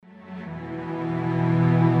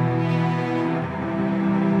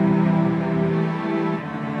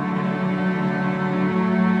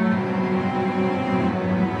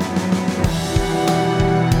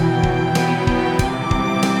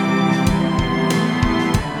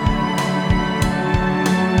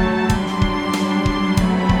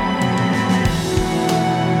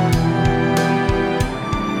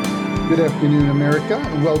afternoon, America,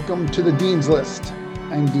 and welcome to the Dean's List.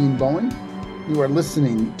 I'm Dean Bowen. You are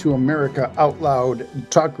listening to America Out Loud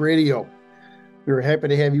Talk Radio. We're happy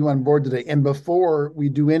to have you on board today. And before we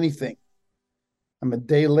do anything, I'm a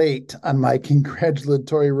day late on my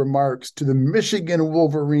congratulatory remarks to the Michigan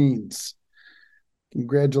Wolverines.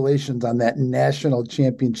 Congratulations on that national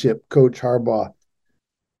championship, Coach Harbaugh,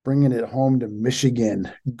 bringing it home to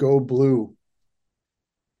Michigan. Go Blue.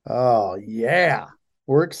 Oh, yeah.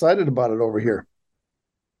 We're excited about it over here.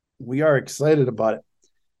 We are excited about it.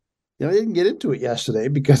 I didn't get into it yesterday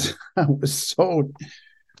because I was so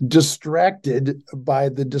distracted by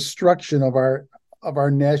the destruction of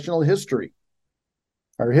our national history.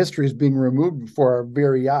 Our history is being removed before our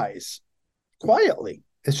very eyes, quietly.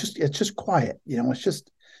 It's just quiet. It's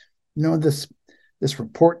just, this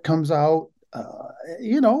report comes out.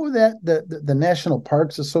 That the National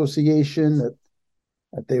Parks Association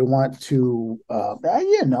that they want to,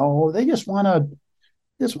 they just want to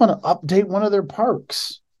update one of their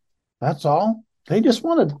parks. That's all. They just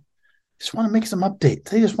want to make some updates.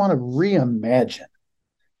 They just want to reimagine.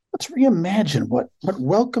 Let's reimagine what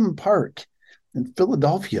Welcome Park in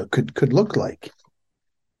Philadelphia could look like.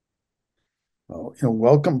 Well,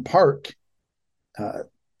 Welcome Park,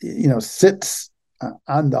 sits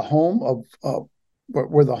on the home of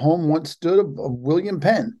where the home once stood of William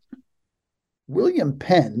Penn. William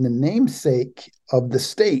Penn, the namesake of the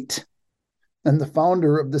state and the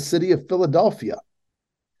founder of the city of Philadelphia.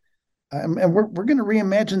 And we're going to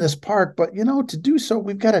reimagine this park, but, to do so,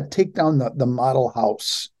 we've got to take down the model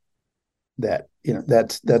house that's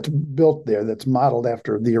built there, that's modeled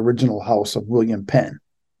after the original house of William Penn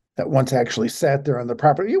that once actually sat there on the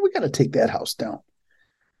property. We got to take that house down.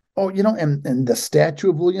 Oh, and the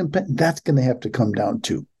statue of William Penn, that's going to have to come down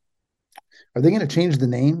too. Are they going to change the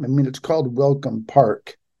name? I mean, it's called Welcome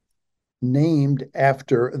Park, named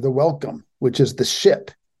after the Welcome, which is the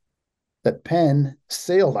ship that Penn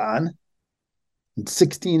sailed on in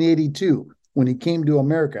 1682 when he came to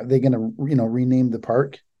America. Are they going to, rename the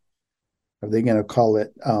park? Are they going to call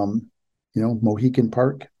it, Mohican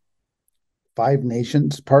Park, Five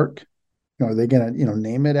Nations Park? Are they going to,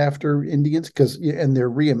 name it after Indians? And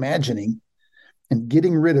they're reimagining and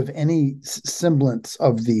getting rid of any semblance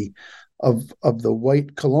of the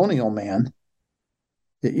white colonial man.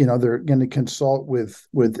 They're going to consult with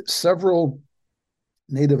several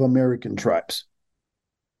Native American tribes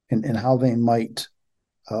and how they might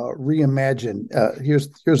reimagine.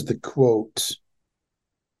 Here's the quote.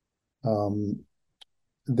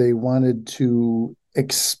 They wanted to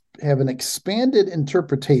have an expanded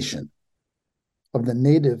interpretation of the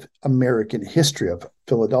Native American history of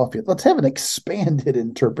Philadelphia. Let's have an expanded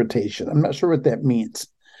interpretation. I'm not sure what that means.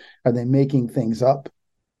 Are they making things up?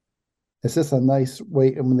 Is this a nice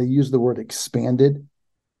way? And when they use the word expanded,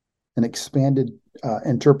 an expanded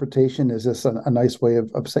interpretation, is this a nice way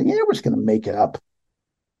of saying, yeah, we're just going to make it up?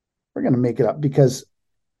 We're going to make it up because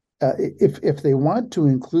if they want to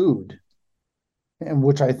include, and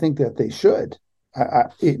which I think that they should,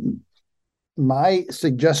 my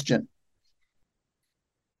suggestion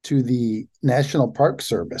to the National Park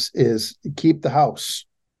Service is keep the house,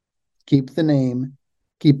 keep the name,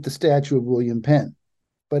 keep the statue of William Penn,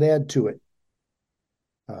 but add to it.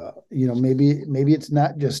 Maybe it's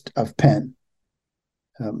not just of Penn.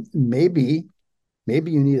 Maybe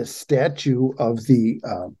you need a statue of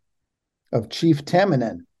of Chief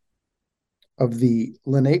Tamanen of the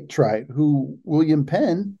Lenape tribe, who William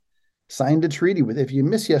Penn signed a treaty with. If you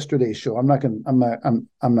missed yesterday's show, I'm not going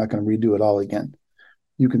to redo it all again.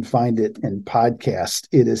 You can find it in podcast.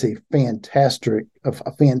 It is a fantastic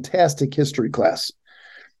history class.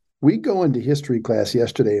 We go into history class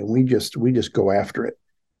yesterday and we just go after it.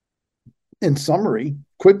 In summary,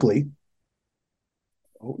 quickly,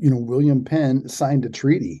 William Penn signed a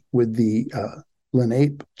treaty with the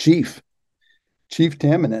Lenape Chief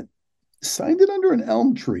Tamanen, signed it under an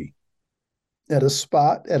elm tree at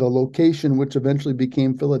a location which eventually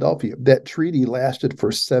became Philadelphia. That treaty lasted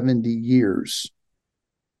for 70 years.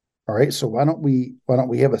 All right, so why don't we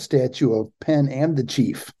have a statue of Penn and the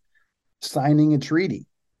Chief signing a treaty?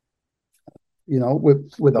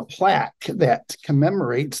 With a plaque that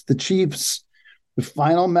commemorates the Chief's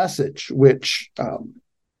final message, which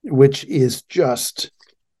is just,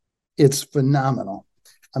 it's phenomenal.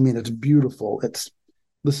 I mean, it's beautiful.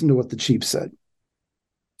 Listen to what the Chief said.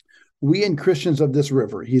 We and Christians of this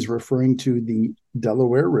river, he's referring to the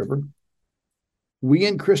Delaware River. We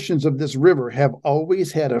and Christians of this river have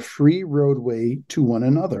always had a free roadway to one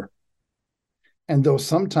another. And though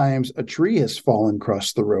sometimes a tree has fallen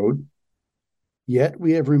across the road, yet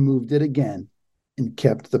we have removed it again and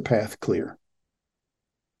kept the path clear.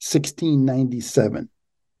 1697.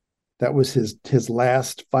 That was his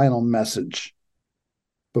last final message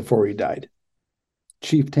before he died.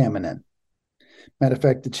 Chief Tammany. Matter of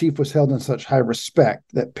fact, the chief was held in such high respect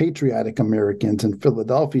that patriotic Americans in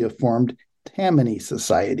Philadelphia formed Tammany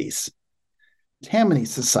societies. Tammany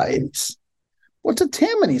societies. What's a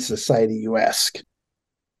Tammany society, you ask?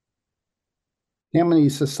 Tammany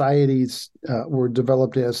societies were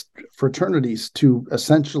developed as fraternities to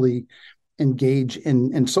essentially engage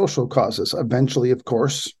in social causes. Eventually, of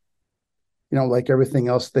course, like everything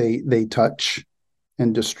else they touch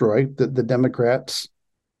and destroy, the Democrats,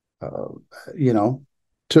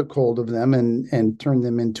 took hold of them and turned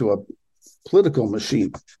them into a political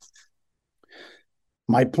machine.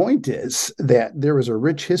 My point is that there is a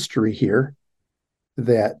rich history here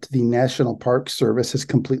that the National Park Service is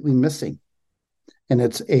completely missing. And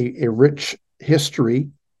it's a rich history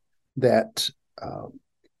that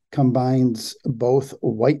combines both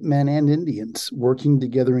white men and Indians working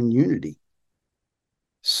together in unity,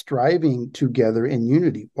 striving together in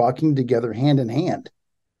unity, walking together hand in hand.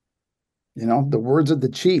 The words of the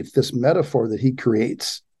chief, this metaphor that he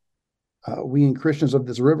creates, we in Christians of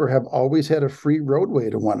this river have always had a free roadway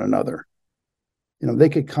to one another. They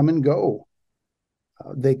could come and go.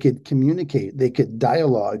 They could communicate. They could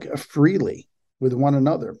dialogue freely with one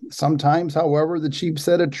another. Sometimes, however, the chief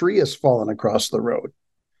said a tree has fallen across the road.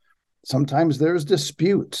 Sometimes there's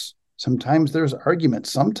disputes. Sometimes there's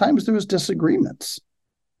arguments. Sometimes there's disagreements.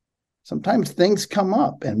 Sometimes things come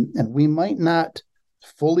up and we might not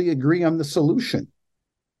fully agree on the solution.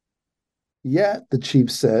 Yet, the chief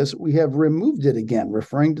says, we have removed it again,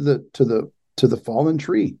 referring to the fallen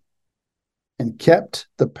tree, and kept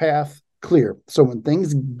the path clear. So when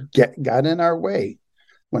things got in our way,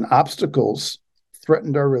 when obstacles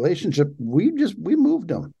threatened our relationship, we moved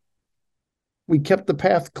them. We kept the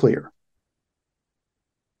path clear.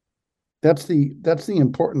 That's the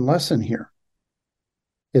important lesson here,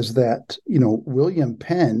 is that, William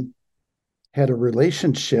Penn had a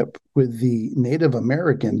relationship with the Native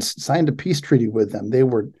Americans, signed a peace treaty with them. They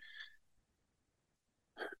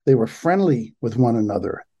were friendly with one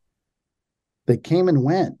another. They came and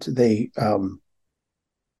went. They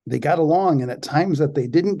got along, and at times that they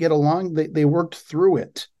didn't get along, they worked through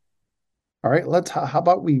it. All right, how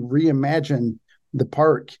about we reimagine the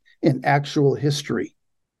park in actual history?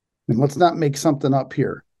 And let's not make something up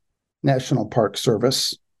here, National Park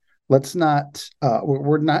Service. Let's not,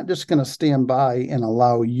 we're not just going to stand by and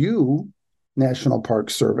allow you, National Park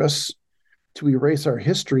Service, to erase our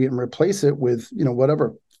history and replace it with,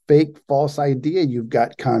 whatever fake, false idea you've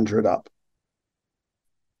got conjured up.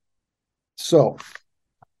 So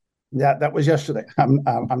that was yesterday. I'm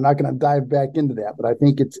not going to dive back into that, but I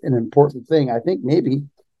think it's an important thing. I think maybe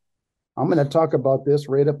I'm going to talk about this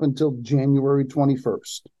right up until January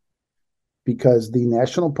 21st, because the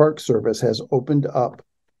National Park Service has opened up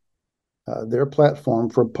their platform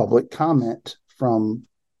for public comment from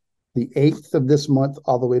the 8th of this month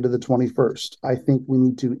all the way to the 21st. I think we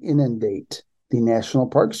need to inundate the National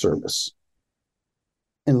Park Service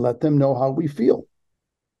and let them know how we feel.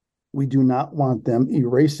 We do not want them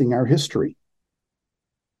erasing our history.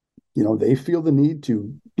 They feel the need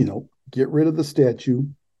to, get rid of the statue,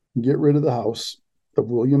 get rid of the house of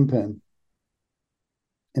William Penn,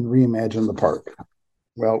 and reimagine the park.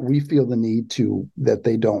 Well, we feel the need that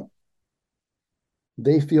they don't.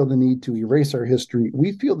 They feel the need to erase our history.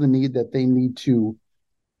 We feel the need that they need to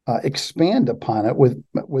expand upon it with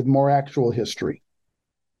more actual history.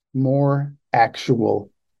 More actual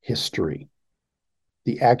history.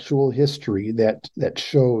 The actual history that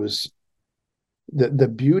shows the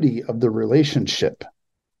beauty of the relationship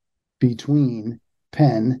between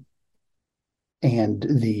Penn and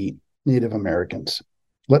the Native Americans.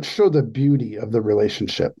 Let's show the beauty of the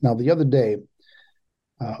relationship. Now, the other day,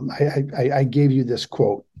 I gave you this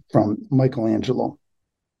quote from Michelangelo.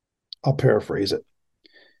 I'll paraphrase it.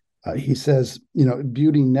 He says,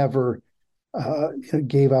 beauty never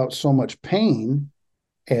gave out so much pain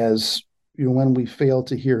as when we fail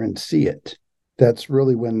to hear and see it. That's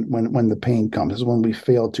really when the pain comes, is when we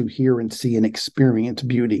fail to hear and see and experience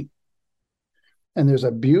beauty. And there's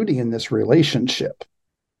a beauty in this relationship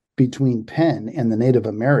between Penn and the Native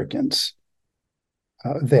Americans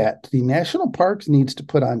that the national parks needs to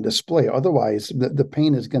put on display. Otherwise, the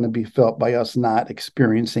pain is going to be felt by us not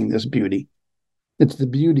experiencing this beauty. It's the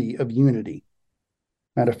beauty of unity.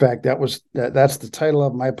 Matter of fact, that's the title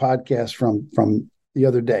of my podcast from the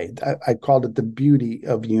other day. I called it The Beauty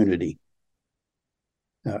of Unity,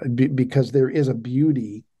 because there is a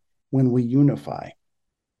beauty when we unify,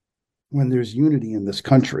 when there's unity in this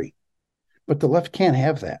country. But the left can't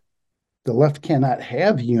have that. The left cannot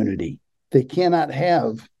have unity. They cannot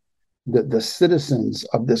have the citizens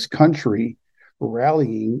of this country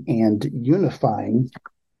rallying and unifying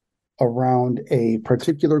around a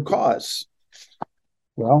particular cause.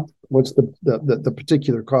 Well, what's the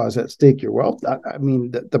particular cause at stake here? Well, I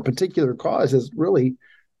mean, the particular cause is really,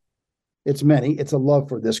 it's many. It's a love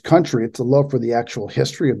for this country. It's a love for the actual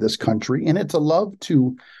history of this country, and it's a love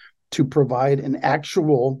to provide an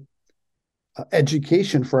actual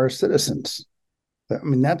education for our citizens. I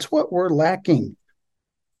mean, that's what we're lacking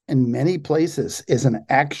in many places, is an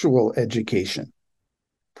actual education,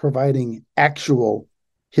 providing actual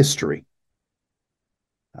history.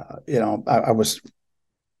 I was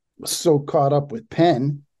so caught up with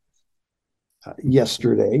Paine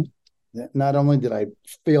yesterday that not only did I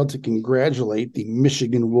fail to congratulate the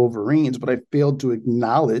Michigan Wolverines, but I failed to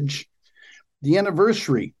acknowledge the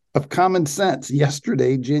anniversary of Common Sense.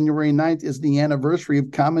 Yesterday, January 9th, is the anniversary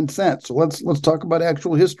of Common Sense. So let's talk about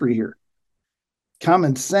actual history here.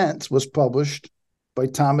 Common Sense was published by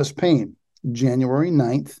Thomas Paine, January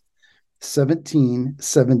 9th,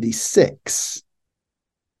 1776.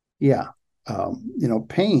 Yeah.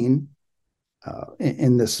 Paine,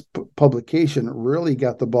 in this publication, really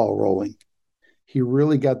got the ball rolling. He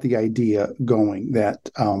really got the idea going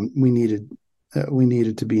that we needed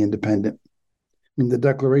to be independent. I mean, the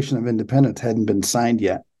Declaration of Independence hadn't been signed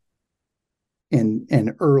yet in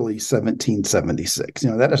early 1776.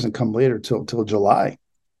 That doesn't come later till July.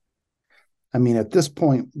 I mean, at this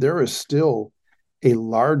point, there is still a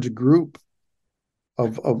large group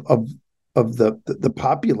of the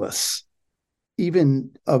populace,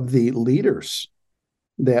 even of the leaders,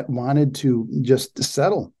 that wanted to just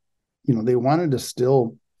settle. They wanted to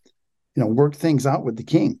still, work things out with the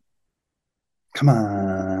king. Come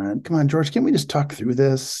on, George, can't we just talk through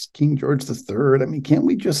this? King George III. I mean, can't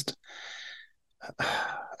we just,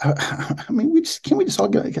 can't we just all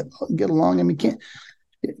get along? I mean, can't,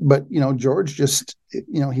 but, George just,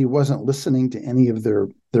 he wasn't listening to any of their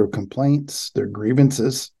complaints, their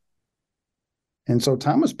grievances. And so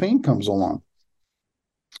Thomas Paine comes along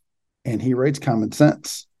and he writes Common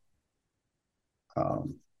Sense.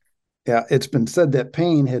 It's been said that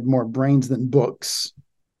Paine had more brains than books,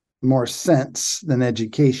 more sense than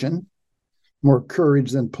education, more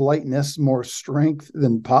courage than politeness, more strength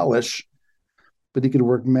than polish, but he could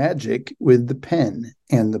work magic with the pen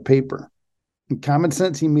and the paper. In Common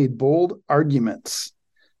Sense, he made bold arguments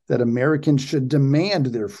that Americans should demand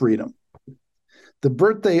their freedom. The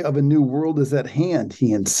birthday of a new world is at hand,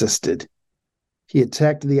 he insisted. He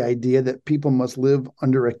attacked the idea that people must live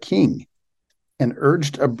under a king and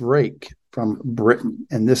urged a break from Britain.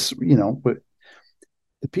 And this,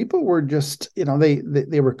 the people were just,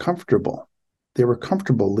 they were comfortable. They were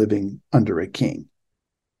comfortable living under a king.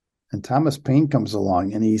 And Thomas Paine comes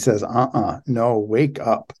along and he says, no, wake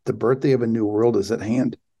up. The birthday of a new world is at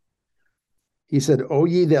hand. He said, O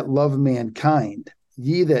ye that love mankind,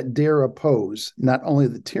 ye that dare oppose not only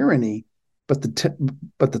the tyranny, but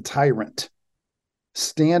the tyrant.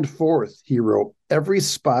 Stand forth, he wrote. Every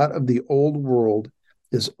spot of the old world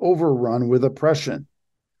is overrun with oppression.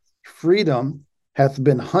 Freedom hath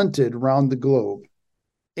been hunted round the globe.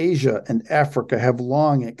 Asia and Africa have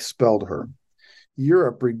long expelled her.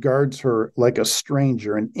 Europe regards her like a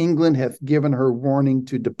stranger, and England hath given her warning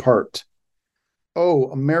to depart. O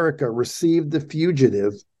America, receive the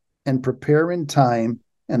fugitive and prepare in time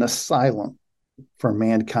an asylum for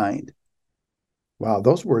mankind. Wow,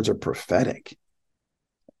 those words are prophetic.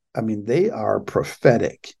 I mean, they are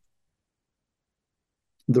prophetic.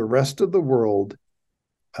 The rest of the world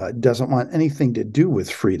doesn't want anything to do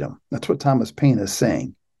with freedom. That's what Thomas Paine is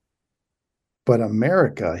saying. But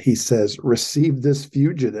America, he says, receive this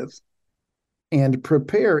fugitive and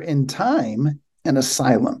prepare in time an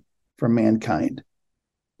asylum for mankind.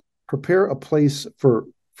 Prepare a place for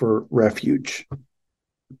refuge. I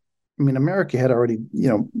mean, America had already,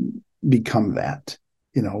 become that.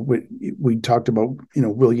 We talked about,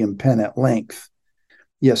 William Penn at length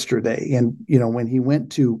yesterday. And, when he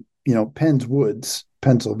went to, Penn's Woods,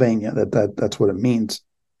 Pennsylvania, that's what it means.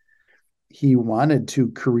 He wanted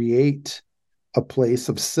to create a place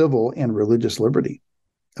of civil and religious liberty,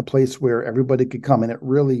 a place where everybody could come. And it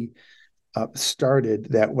really started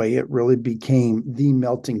that way. It really became the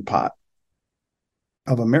melting pot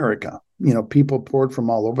of America. People poured from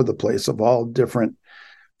all over the place, of all different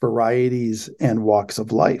varieties and walks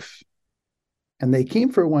of life. And they came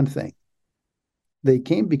for one thing. They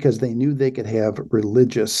came because they knew they could have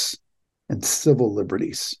religious and civil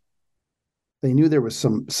liberties. They knew there was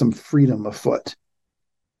some freedom afoot.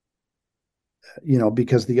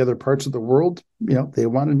 Because the other parts of the world, they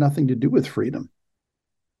wanted nothing to do with freedom.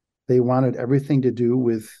 They wanted everything to do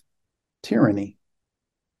with tyranny.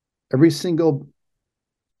 Every single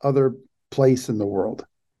other place in the world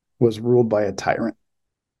was ruled by a tyrant,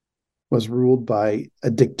 was ruled by a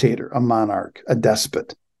dictator, a monarch, a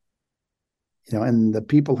despot. And the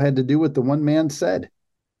people had to do what the one man said.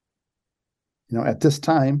 At this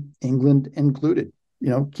time, England included,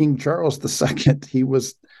 King Charles II, he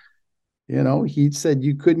was, he said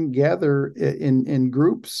you couldn't gather in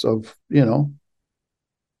groups of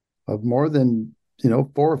more than, 4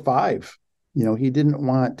 or 5. He didn't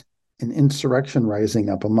want an insurrection rising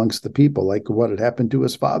up amongst the people like what had happened to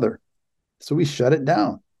his father. So he shut it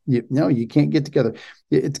down. You can't get together.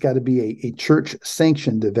 It's got to be a church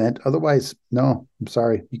sanctioned event. Otherwise, no, I'm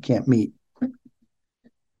sorry, you can't meet.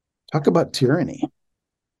 Talk about tyranny,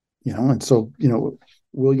 and so,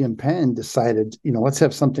 William Penn decided, let's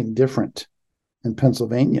have something different in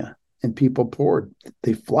Pennsylvania, and people poured,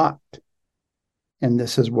 they flocked. And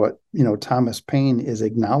this is what, Thomas Paine is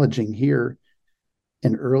acknowledging here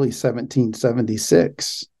in early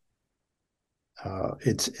 1776.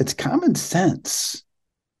 It's common sense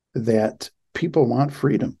that people want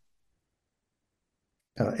freedom.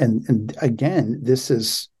 And again, this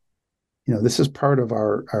is part of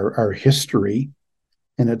our history,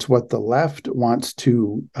 and it's what the left wants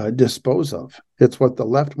to dispose of. It's what the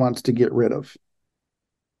left wants to get rid of.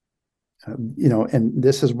 And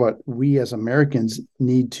this is what we as Americans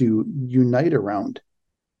need to unite around.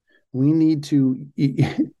 We need to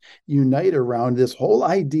unite around this whole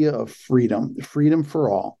idea of freedom for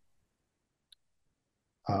all.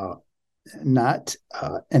 Not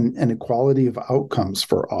an equality of outcomes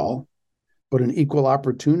for all, but an equal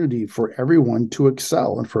opportunity for everyone to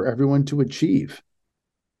excel and for everyone to achieve.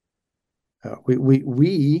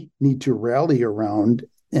 We need to rally around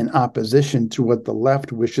in opposition to what the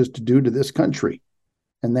left wishes to do to this country.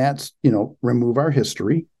 And that's, remove our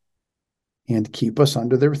history and keep us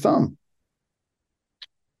under their thumb.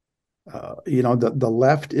 The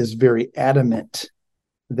left is very adamant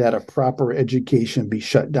that a proper education be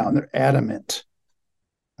shut down. They're adamant.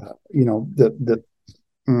 A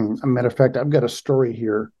matter of fact, I've got a story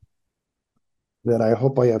here that I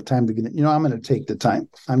hope I have time to get. I'm going to take the time.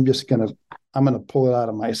 I'm going to pull it out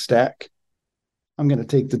of my stack. I'm going to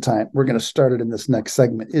take the time. We're going to start it in this next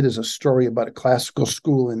segment. It is a story about a classical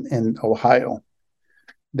school in Ohio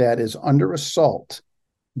that is under assault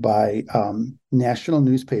by national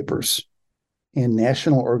newspapers and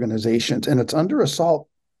national organizations. And it's under assault,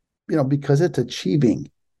 because it's achieving.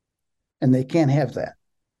 And they can't have that.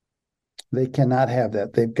 They cannot have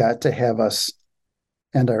that. They've got to have us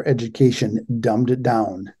and our education dumbed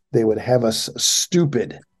down. They would have us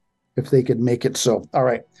stupid if they could make it so. All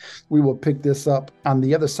right, we will pick this up on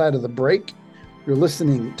the other side of the break. You're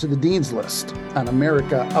listening to the Dean's List on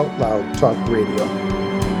America Out Loud Talk Radio.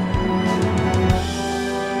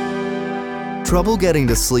 Trouble getting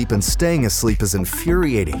to sleep and staying asleep is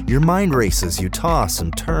infuriating. Your mind races, you toss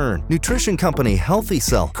and turn. Nutrition company Healthy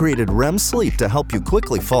Cell created REM sleep to help you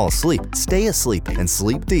quickly fall asleep, stay asleep, and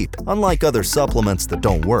sleep deep. Unlike other supplements that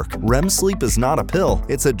don't work, REM sleep is not a pill.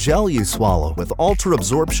 It's a gel you swallow with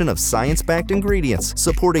ultra-absorption of science-backed ingredients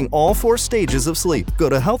supporting all 4 stages of sleep. Go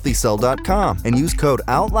to healthycell.com and use code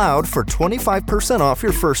OUTLOUD for 25% off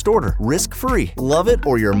your first order. Risk-free. Love it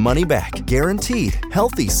or your money back. Guaranteed.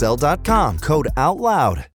 Healthycell.com. Code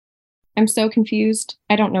OUTLOUD. I'm so confused.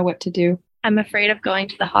 I don't know what to do. I'm afraid of going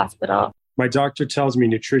to the hospital. My doctor tells me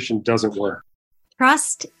nutrition doesn't work.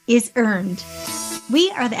 Trust is earned.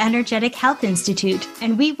 We are the Energetic Health Institute,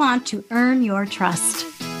 and we want to earn your trust.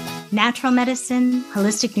 Natural medicine,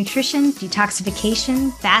 holistic nutrition,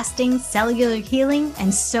 detoxification, fasting, cellular healing,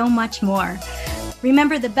 and so much more.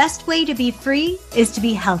 Remember, the best way to be free is to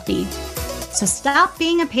be healthy. So stop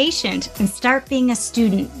being a patient and start being a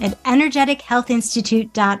student at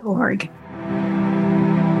energetichealthinstitute.org.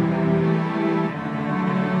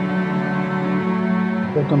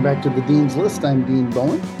 Welcome back to the Dean's List. I'm Dean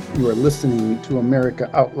Bowen. You are listening to America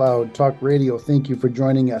Out Loud Talk Radio. Thank you for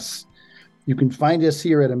joining us. You can find us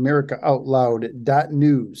here at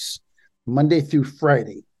americaoutloud.news Monday through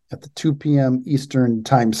Friday at the 2 p.m. Eastern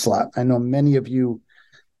time slot. I know many of you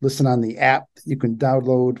listen on the app that you can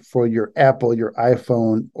download for your Apple, your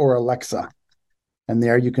iPhone, or Alexa. And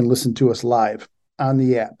there you can listen to us live on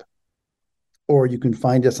the app. Or you can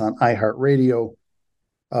find us on iHeartRadio.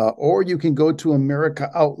 Or you can go to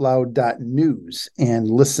americaoutloud.news and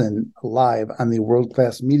listen live on the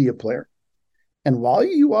world-class media player. And while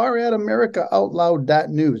you are at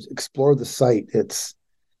americaoutloud.news, explore the site. It's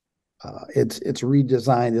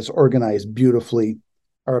redesigned. It's organized beautifully.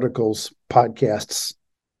 Articles, podcasts,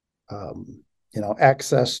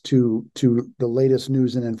 access to the latest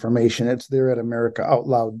news and information. It's there at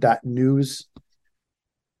americaoutloud.news.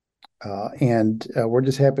 And we're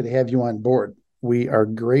just happy to have you on board. We are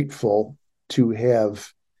grateful to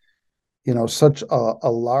have, such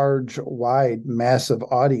a large, wide, massive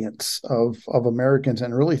audience of Americans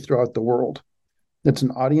and really throughout the world. It's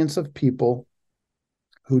an audience of people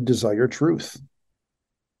who desire truth.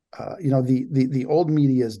 The old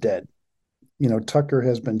media is dead. Tucker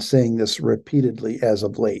has been saying this repeatedly as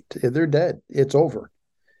of late. They're dead. It's over.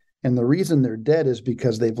 And the reason they're dead is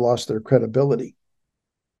because they've lost their credibility.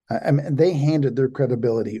 They handed their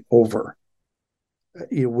credibility over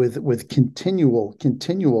with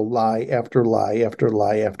continual lie after lie after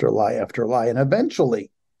lie after lie after lie. And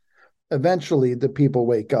eventually the people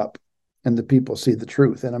wake up and the people see the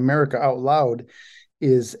truth. And America Out Loud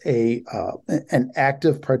is an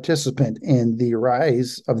active participant in the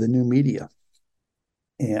rise of the new media.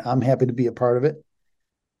 And I'm happy to be a part of it.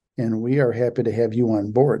 And we are happy to have you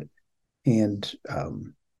on board. And,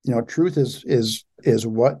 truth is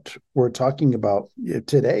what we're talking about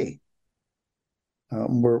today.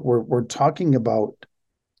 We're talking about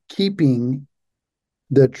keeping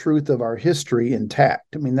the truth of our history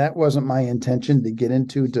intact. I mean, that wasn't my intention to get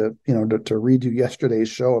into to redo yesterday's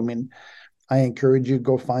show. I mean, I encourage you to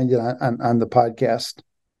go find it on the podcast.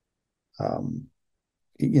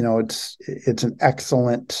 It's an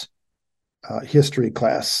excellent history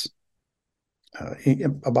class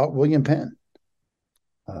about William Penn.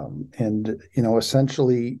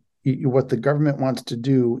 Essentially what the government wants to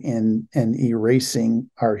do in erasing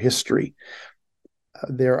our history.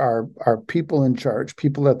 There are people in charge,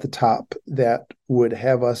 people at the top that would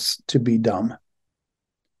have us to be dumb.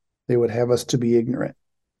 They would have us to be ignorant.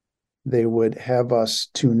 They would have us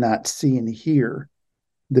to not see and hear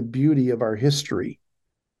the beauty of our history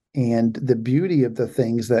and the beauty of the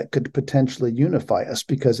things that could potentially unify us.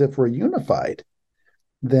 Because if we're unified,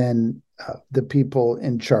 then the people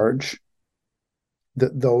in charge,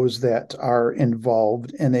 those that are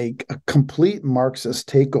involved in a complete Marxist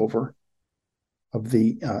takeover of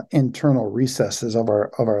the internal recesses of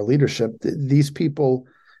our leadership, these people,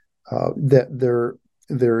 that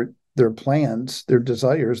their plans, their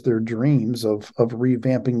desires, their dreams of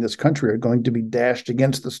revamping this country are going to be dashed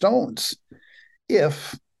against the stones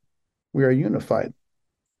if we are unified.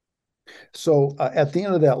 So at the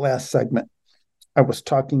end of that last segment, I was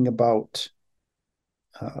talking about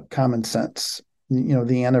common sense,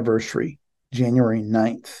 the anniversary, January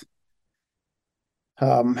 9th.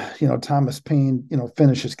 Thomas Paine,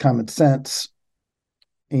 finishes Common Sense,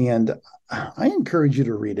 and I encourage you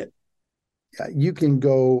to read it. You can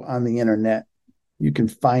go on the internet, you can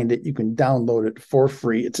find it, you can download it for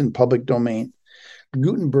free. It's in public domain.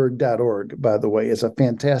 Gutenberg.org, by the way, is a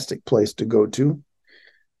fantastic place to go to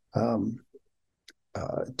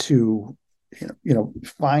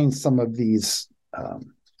find some of these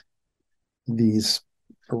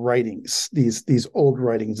writings, these old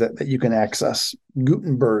writings that you can access.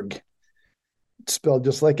 Gutenberg, spelled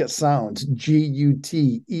just like it sounds,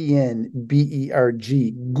 Gutenberg,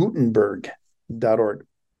 Gutenberg.org.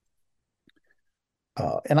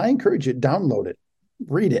 And I encourage you, download it,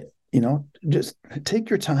 read it, just take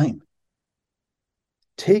your time.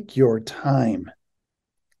 Take your time.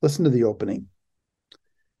 Listen to the opening.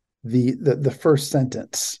 The first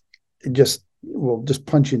sentence, it will just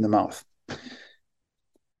punch you in the mouth.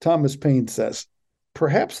 Thomas Paine says,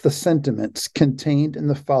 "Perhaps the sentiments contained in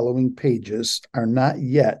the following pages are not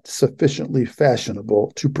yet sufficiently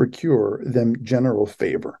fashionable to procure them general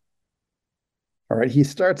favor." All right, he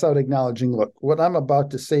starts out acknowledging, look, what I'm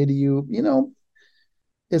about to say to you,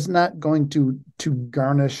 is not going to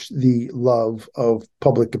garnish the love of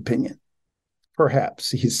public opinion. Perhaps,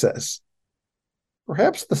 he says,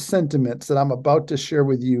 perhaps the sentiments that I'm about to share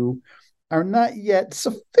with you are not yet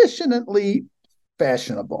sufficiently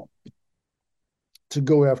fashionable to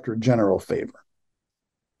go after general favor.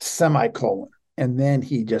 Semicolon. And then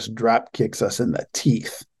he just drop kicks us in the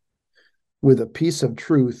teeth with a piece of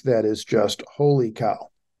truth that is just holy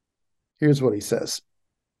cow. Here's what he says.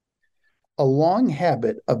 A long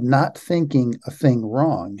habit of not thinking a thing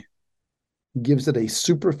wrong gives it a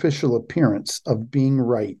superficial appearance of being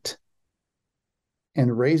right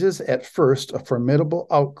and raises at first a formidable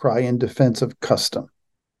outcry in defense of custom.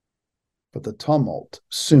 But the tumult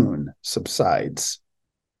soon subsides.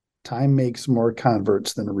 Time makes more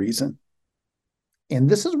converts than reason. And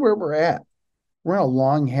this is where we're at. We're in a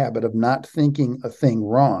long habit of not thinking a thing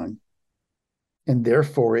wrong, and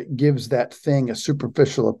therefore it gives that thing a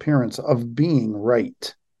superficial appearance of being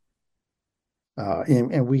right.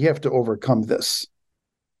 And we have to overcome this.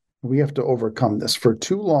 We have to overcome this. For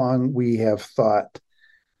too long, we have thought,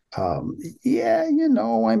 yeah,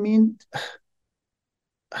 I mean,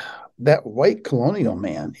 that white colonial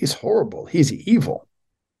man, he's horrible. He's evil.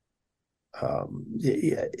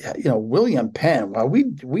 William Penn. Well,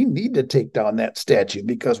 we need to take down that statue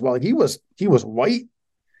because while he was white,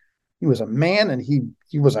 he was a man, and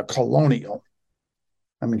he was a colonial.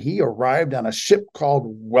 I mean, he arrived on a ship called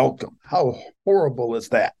Welcome. How horrible is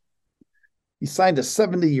that? He signed a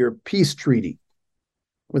 70-year peace treaty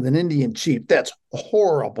with an Indian chief. That's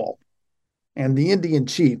horrible. And the Indian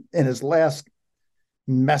chief, in his last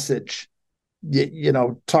message,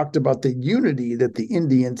 talked about the unity that the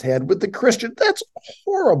Indians had with the Christians. That's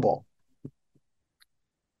horrible.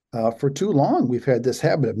 For too long, we've had this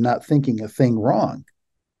habit of not thinking a thing wrong,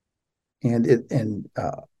 and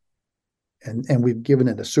we've given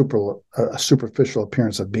it a superficial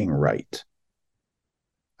appearance of being right.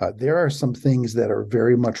 There are some things that are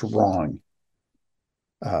very much wrong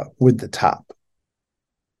with the top,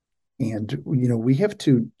 and we have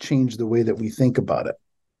to change the way that we think about it.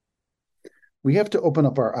 We have to open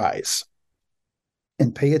up our eyes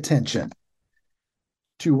and pay attention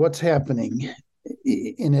to what's happening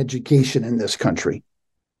in education in this country.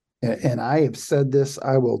 And I have said this,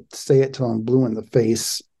 I will say it till I'm blue in the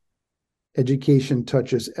face. Education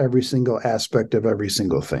touches every single aspect of every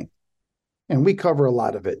single thing. And we cover a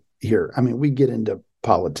lot of it here. I mean, we get into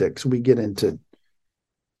politics, we get into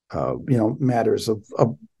matters of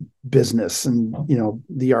business and,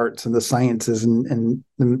 the arts and the sciences and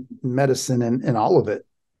the medicine and all of it,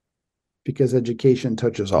 because education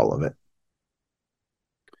touches all of it.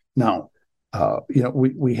 Now,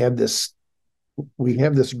 we have this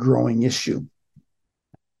growing issue,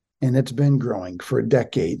 and it's been growing for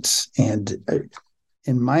decades. And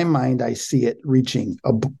in my mind, I see it reaching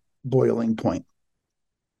a boiling point.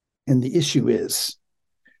 And the issue is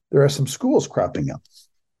there are some schools cropping up,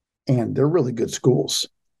 and they're really good schools,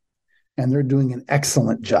 and they're doing an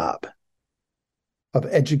excellent job of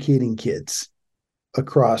educating kids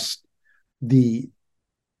across the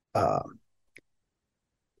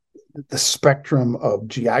spectrum of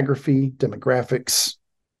geography, demographics,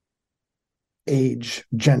 age,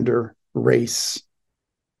 gender, race,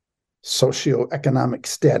 socioeconomic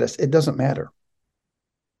status. It doesn't matter.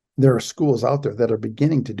 There are schools out there that are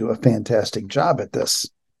beginning to do a fantastic job at this.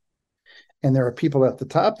 And there are people at the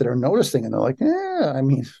top that are noticing, and they're like, I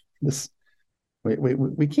mean,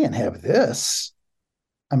 we can't have this.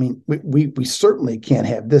 I mean, we certainly can't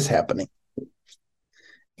have this happening.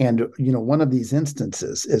 And, one of these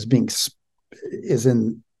instances is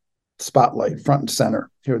in spotlight, front and center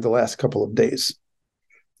here the last couple of days.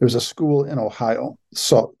 There's a school in Ohio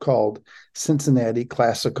called Cincinnati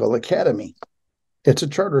Classical Academy. It's a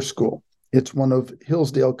charter school. It's one of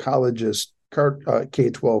Hillsdale College's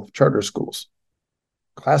K-12 charter schools.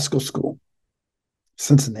 Classical school,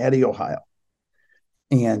 Cincinnati, Ohio.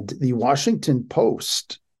 And the Washington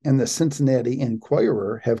Post and the Cincinnati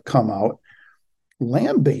Enquirer have come out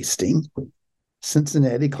lambasting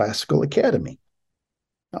Cincinnati Classical Academy.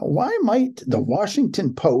 Now, why might the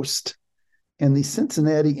Washington Post and the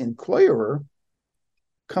Cincinnati Enquirer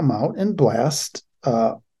come out and blast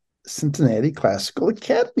Cincinnati Classical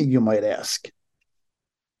Academy, you might ask?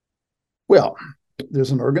 Well,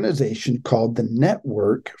 there's an organization called the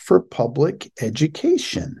Network for Public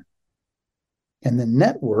Education. And the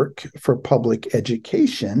Network for Public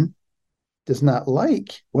Education does not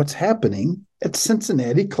like what's happening at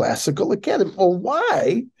Cincinnati Classical Academy. Well,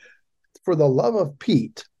 why, for the love of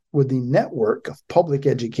Pete, would the Network of Public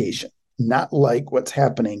Education not like what's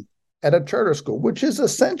happening at a charter school, which is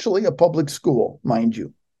essentially a public school, mind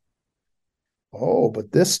you? Oh,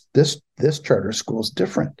 but this charter school is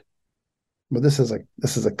different. But this is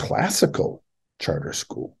a classical charter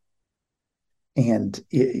school. And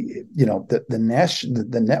the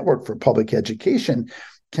Network for Public Education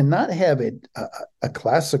cannot have a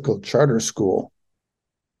classical charter school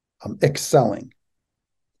excelling,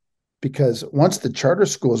 because once the charter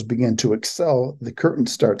schools begin to excel, the curtain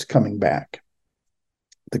starts coming back.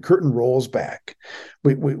 The curtain rolls back.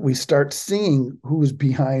 We start seeing who's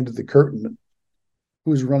behind the curtain,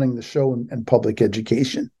 who's running the show in public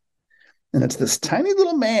education. And it's this tiny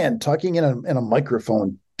little man talking in a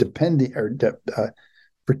microphone, pretending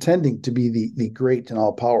to be the great and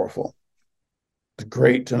all-powerful. The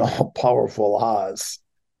great and all-powerful Oz.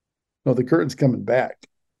 No, the curtain's coming back.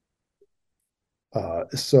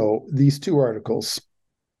 So these two articles,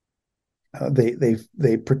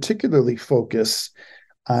 they particularly focus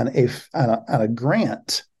on a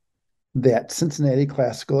grant that Cincinnati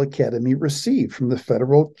Classical Academy received from the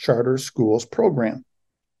Federal Charter Schools Program.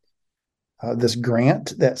 This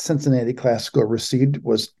grant that Cincinnati Classical received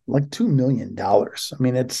was like $2 million. I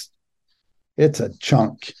mean, it's a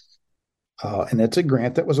chunk. And it's a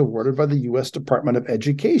grant that was awarded by the U.S. Department of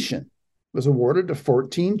Education. It was awarded to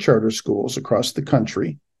 14 charter schools across the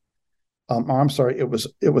country. I'm sorry, it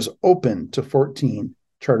was open to 14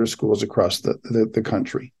 charter schools across the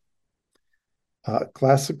country.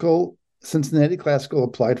 Cincinnati Classical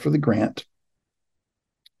applied for the grant,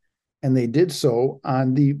 and they did so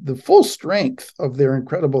on the full strength of their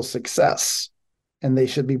incredible success, and they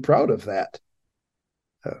should be proud of that.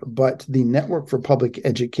 But the Network for Public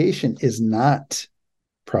Education is not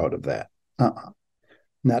proud of that.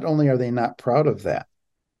 Not only are they not proud of that,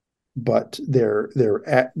 but they're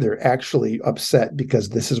actually upset because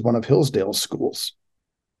this is one of Hillsdale's schools.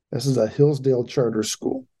 This is a Hillsdale charter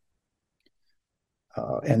school.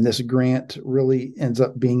 And this grant really ends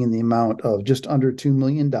up being in the amount of just under $2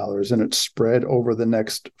 million, and it's spread over the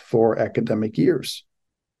next 4 academic years.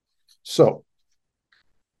 So,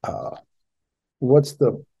 what's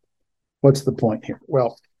the point here?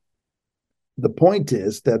 Well, the point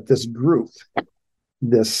is that this group,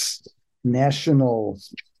 this national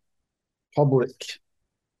public,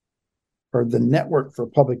 or the Network for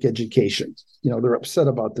Public Education, they're upset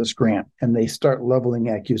about this grant, and they start leveling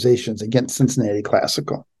accusations against Cincinnati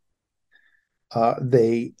Classical.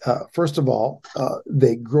 They first of all,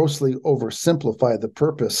 they grossly oversimplify the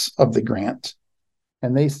purpose of the grant,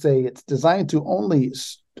 and they say it's designed to only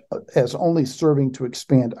serving to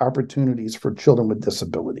expand opportunities for children with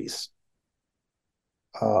disabilities,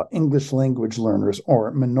 English language learners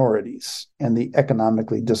or minorities, and the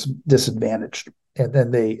economically disadvantaged. And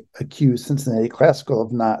then they accuse Cincinnati Classical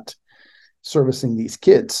of not servicing these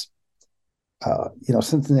kids.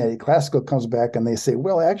 Cincinnati Classical comes back and they say,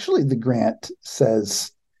 well, actually, the grant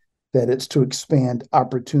says that it's to expand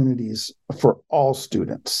opportunities for all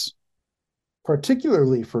students,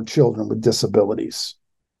 particularly for children with disabilities,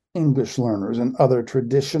 English learners, and other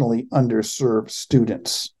traditionally underserved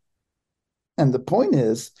students. And the point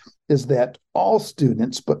is that all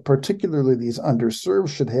students, but particularly these underserved,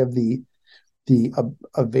 should have the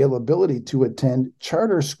availability to attend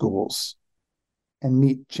charter schools and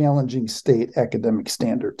meet challenging state academic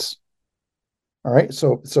standards. All right,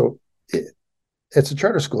 so it's a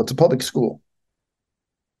charter school, it's a public school,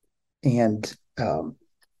 and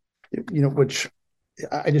which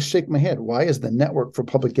I just shake my head. Why is the Network for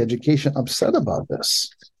Public Education upset about this?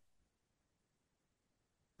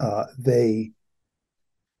 They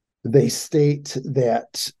state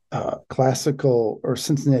that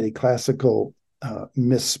Cincinnati Classical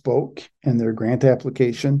misspoke in their grant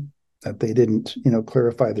application, that they didn't,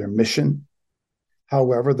 clarify their mission.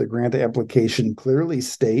 However, the grant application clearly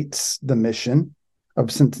states the mission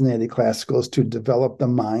of Cincinnati Classical is to develop the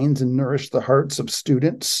minds and nourish the hearts of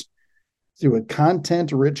students through a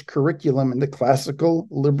content-rich curriculum in the classical,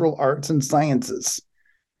 liberal arts, and sciences,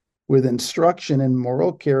 with instruction in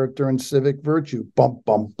moral character and civic virtue. Bum,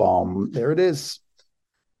 bum, bum. There it is.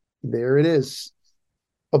 There it is.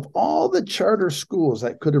 Of all the charter schools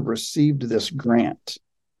that could have received this grant,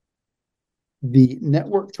 the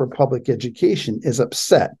Network for Public Education is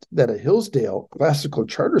upset that a Hillsdale Classical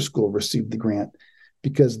charter school received the grant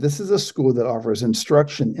because this is a school that offers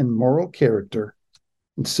instruction in moral character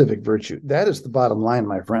and civic virtue. That is the bottom line,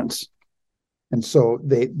 my friends. And so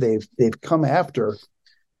they've come after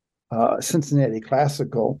Cincinnati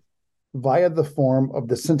Classical via the form of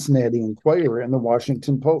the Cincinnati Enquirer and the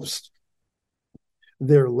Washington Post.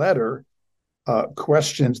 Their letter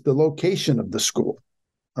questions the location of the school.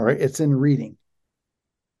 All right, it's in Reading,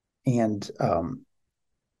 and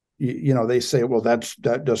they say, well,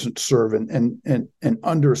 that doesn't serve an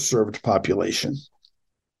underserved population.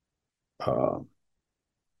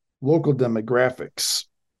 Local demographics,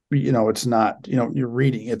 it's not. You're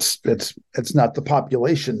reading. It's not the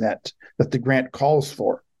population that the grant calls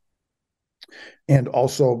for, and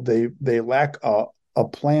also they lack a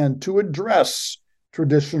plan to address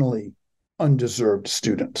traditionally undeserved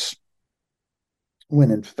students, when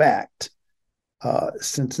in fact,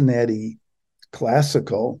 Cincinnati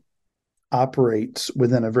Classical operates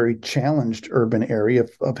within a very challenged urban area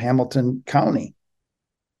of Hamilton County.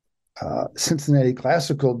 Cincinnati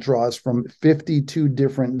Classical draws from 52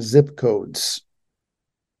 different zip codes.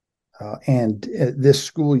 And this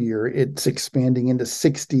school year, it's expanding into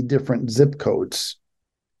 60 different zip codes.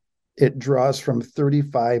 It draws from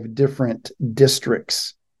 35 different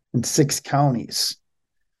districts in 6 counties.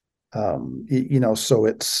 So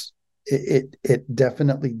it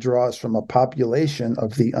definitely draws from a population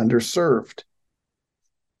of the underserved.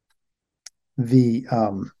 The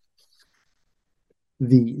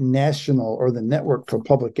the national or the Network for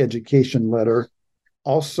Public Education letter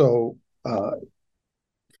also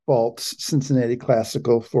faults Cincinnati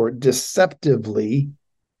Classical for deceptively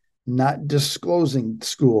not disclosing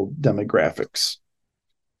school demographics.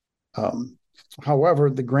 However,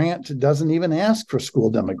 the grant doesn't even ask for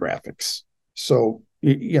school demographics. So,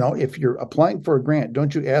 if you're applying for a grant,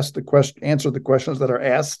 don't you answer the questions that are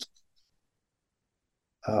asked?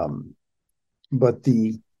 But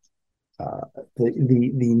the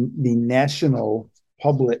national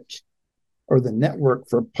public or the Network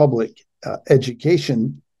for Public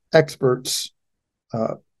Education experts,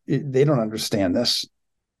 they don't understand this.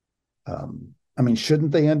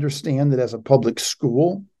 Shouldn't they understand that as a public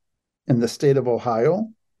school in the state of Ohio,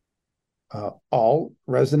 all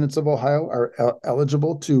residents of Ohio are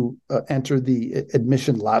eligible to enter the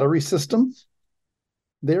admission lottery system?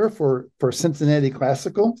 For Cincinnati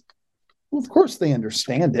Classical, well, of course they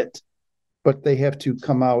understand it, but they have to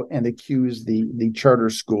come out and accuse the charter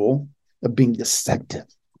school of being deceptive.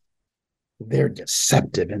 They're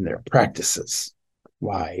deceptive in their practices.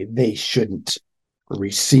 Why they shouldn't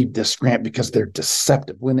receive this grant because they're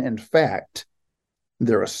deceptive, when in fact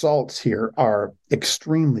their assaults here are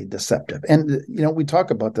extremely deceptive. And we talk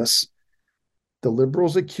about this. The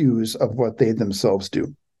liberals accuse of what they themselves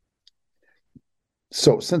do.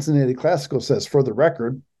 So Cincinnati Classical says, for the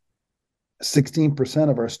record, 16%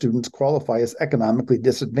 of our students qualify as economically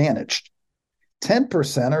disadvantaged.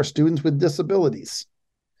 10% are students with disabilities.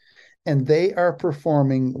 And they are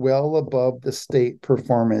performing well above the state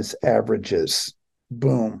performance averages.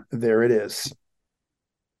 Boom, there it is.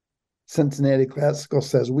 Cincinnati Classical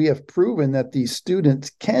says, we have proven that these students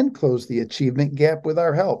can close the achievement gap with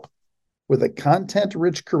our help, with a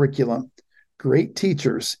content-rich curriculum, great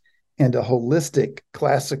teachers, and a holistic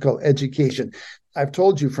classical education. I've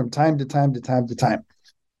told you from time to time,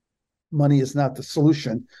 money is not the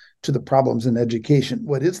solution to the problems in education.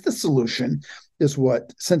 What is the solution is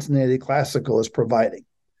what Cincinnati Classical is providing: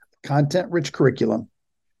 content-rich curriculum,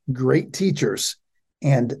 great teachers,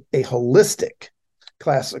 and a holistic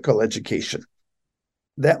classical education.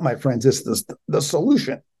 That, my friends, is the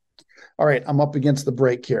solution. All right, I'm up against the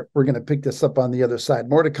break here. We're going to pick this up on the other side.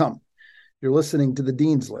 More to come. You're listening to the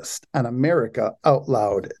Dean's List on America Out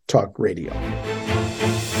Loud Talk Radio.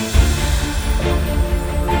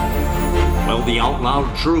 Well, the out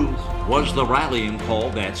loud truth was the rallying call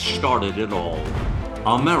that started it all.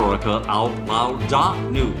 America Out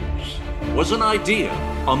Loud News was an idea,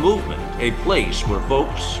 a movement, a place where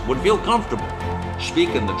folks would feel comfortable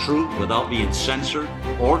speaking the truth without being censored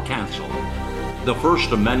or canceled. The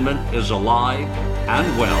First Amendment is alive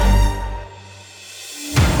and well.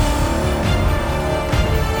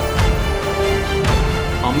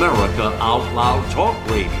 America Out Loud Talk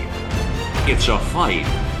Radio. It's a fight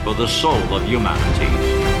for the soul of humanity.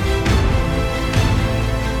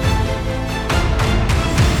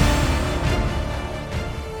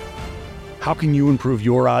 How can you improve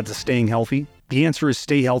your odds of staying healthy? The answer is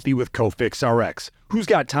stay healthy with Cofix RX. Who's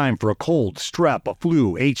got time for a cold, strep, a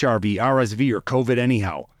flu, HRV, RSV, or COVID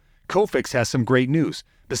anyhow? Cofix has some great news.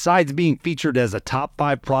 Besides being featured as a top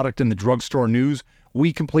 5 product in the drugstore news,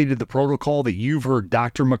 we completed the protocol that you've heard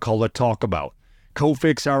Dr. McCullough talk about.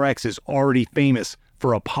 Cofix RX is already famous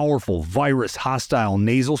for a powerful virus-hostile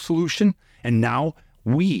nasal solution, and now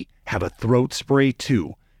we have a throat spray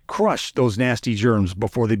too. Crush those nasty germs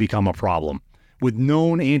before they become a problem. With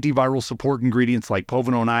known antiviral support ingredients like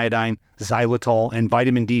povidone iodine, xylitol, and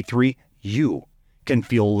vitamin D3, you can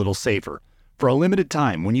feel a little safer. For a limited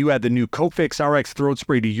time, when you add the new Cofix RX throat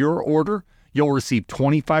spray to your order, you'll receive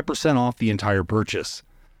 25% off the entire purchase.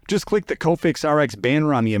 Just click the Cofix RX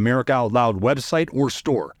banner on the America Out Loud website or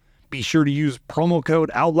store. Be sure to use promo code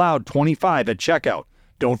OUTLOUD25 at checkout.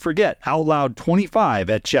 Don't forget OUTLOUD25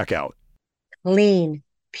 at checkout. Clean,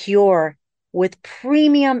 pure, with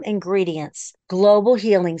premium ingredients. Global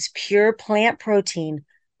Healing's Pure Plant Protein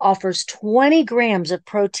offers 20 grams of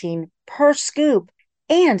protein per scoop,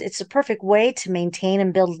 and it's the perfect way to maintain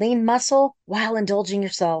and build lean muscle while indulging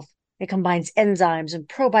yourself. It combines enzymes and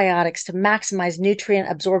probiotics to maximize nutrient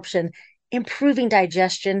absorption, improving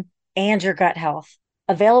digestion and your gut health.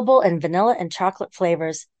 Available in vanilla and chocolate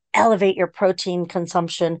flavors, elevate your protein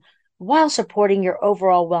consumption while supporting your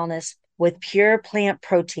overall wellness with Pure Plant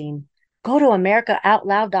Protein. Go to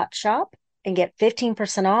americaoutloud.shop and get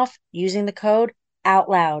 15% off using the code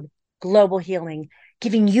OUTLOUD. Global Healing,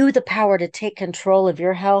 giving you the power to take control of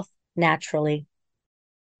your health naturally.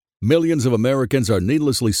 Millions of Americans are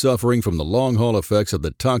needlessly suffering from the long-haul effects of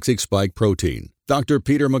the toxic spike protein. Dr.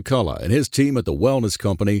 Peter McCullough and his team at the Wellness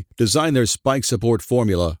Company designed their spike support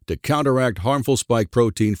formula to counteract harmful spike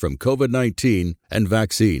protein from COVID-19 and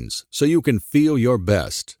vaccines so you can feel your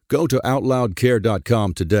best. Go to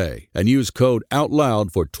OutLoudCare.com today and use code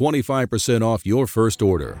OUTLOUD for 25% off your first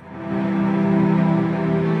order.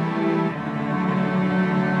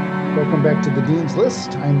 Welcome back to the Dean's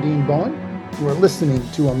List. I'm Dean Bowen. You are listening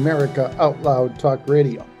to America Out Loud Talk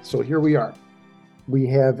Radio. So here we are. We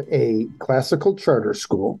have a classical charter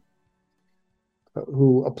school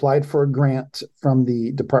who applied for a grant from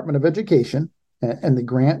the Department of Education, and the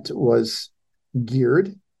grant was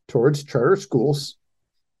geared towards charter schools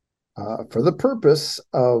for the purpose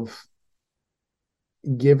of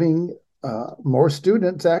giving more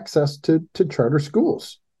students access to charter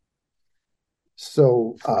schools.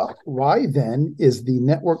 So why then is the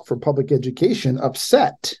Network for Public Education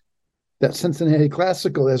upset that Cincinnati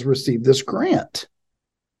Classical has received this grant?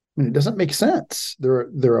 I mean, it doesn't make sense.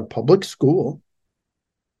 They're a public school.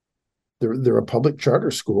 They're a public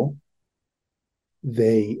charter school.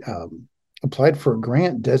 They applied for a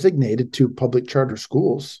grant designated to public charter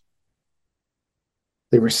schools.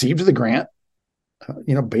 They received the grant,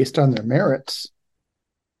 based on their merits.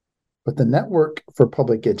 But the Network for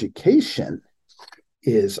Public Education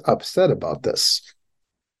is upset about this.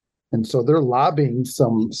 And so they're lobbying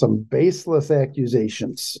some baseless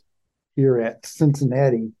accusations here at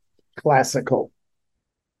Cincinnati Classical.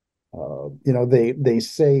 They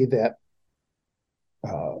say that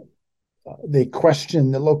they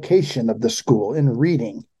question the location of the school in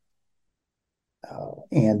reading,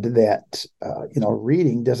 and that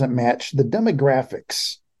reading doesn't match the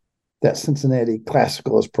demographics that Cincinnati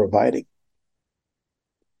Classical is providing.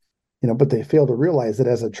 But they fail to realize that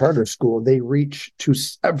as a charter school, they reach to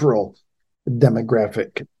several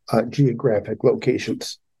geographic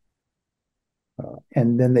locations.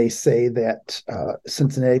 And then they say that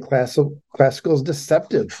Cincinnati Classical is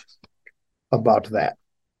deceptive about that.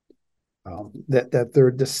 That they're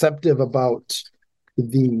deceptive about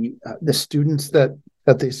the students that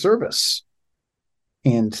they service.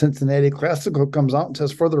 And Cincinnati Classical comes out and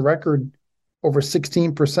says, for the record, over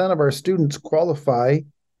 16% of our students qualify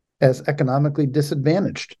as economically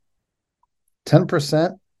disadvantaged.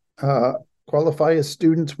 10% qualify as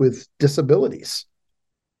students with disabilities.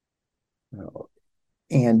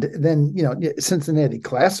 And then, Cincinnati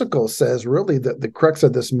Classical says really that the crux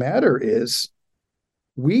of this matter is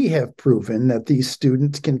we have proven that these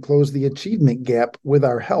students can close the achievement gap with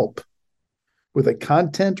our help, with a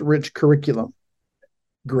content-rich curriculum,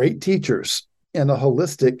 great teachers, and a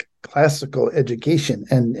holistic classical education.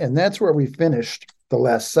 And that's where we finished the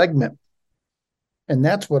last segment. And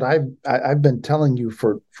that's what I've been telling you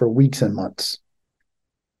for weeks and months,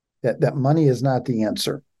 that money is not the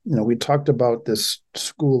answer. We talked about this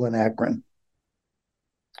school in Akron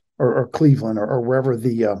or Cleveland or wherever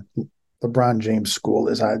the LeBron James school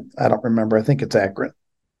is. I don't remember. I think it's Akron.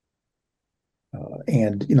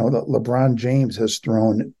 And LeBron James has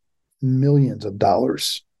thrown millions of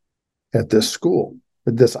dollars at this school,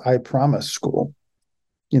 at this I Promise school.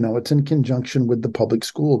 It's in conjunction with the public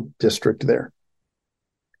school district there.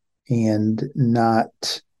 And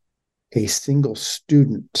not a single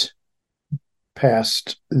student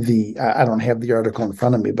passed I don't have the article in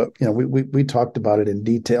front of me, but we talked about it in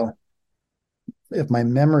detail. If my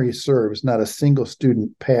memory serves, not a single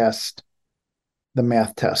student passed the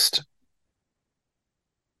math test,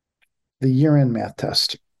 the year-end math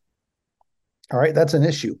test. All right, that's an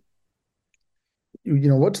issue.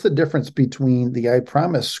 What's the difference between the I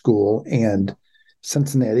Promise school and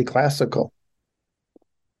Cincinnati Classical?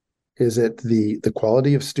 Is it the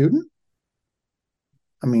quality of student?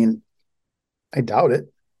 I mean, I doubt it.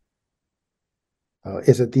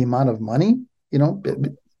 Is it the amount of money,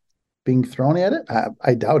 being thrown at it?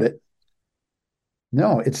 I doubt it.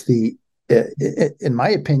 No, it's in my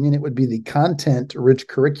opinion, it would be the content-rich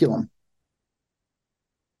curriculum.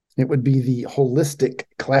 It would be the holistic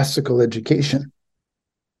classical education.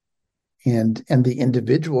 And the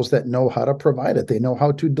individuals that know how to provide it. They know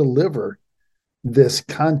how to deliver this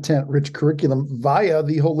content-rich curriculum via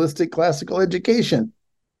the holistic classical education.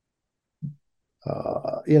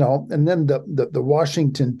 And then the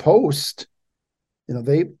Washington Post,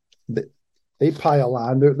 they pile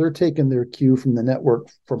on. They're taking their cue from the Network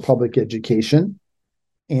for Public Education,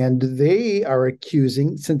 and they are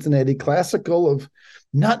accusing Cincinnati Classical of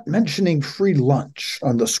not mentioning free lunch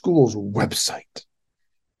on the school's website.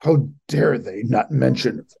 How dare they not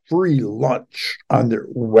mention free lunch on their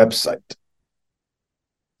website?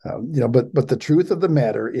 But the truth of the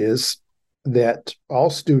matter is that all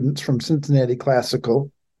students from Cincinnati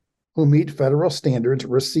Classical who meet federal standards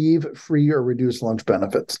receive free or reduced lunch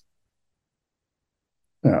benefits.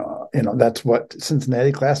 That's what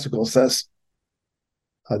Cincinnati Classical says.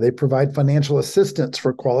 They provide financial assistance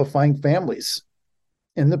for qualifying families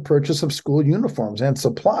in the purchase of school uniforms and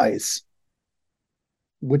supplies,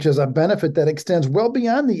 which is a benefit that extends well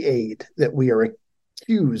beyond the aid that we are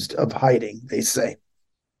accused of hiding, they say.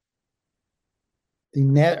 I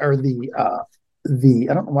don't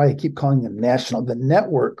know why I keep calling them national, the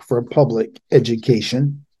Network for Public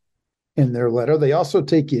Education, in their letter, they also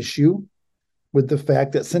take issue with the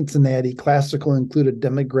fact that Cincinnati Classical included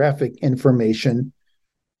demographic information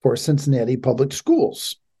for Cincinnati public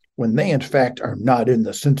schools, when they, in fact, are not in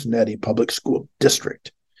the Cincinnati public school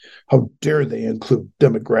district. How dare they include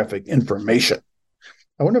demographic information?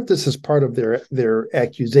 I wonder if this is part of their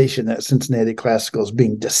accusation that Cincinnati Classical is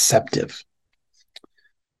being deceptive.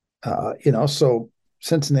 So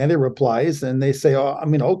Cincinnati replies and they say,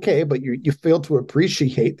 okay, but you fail to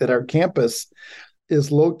appreciate that our campus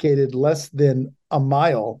is located less than a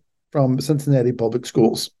mile from Cincinnati public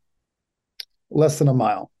schools. Less than a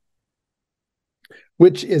mile,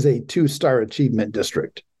 which is a 2-star achievement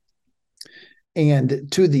district. And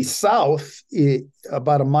to the south,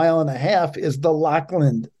 about a mile and a half, is the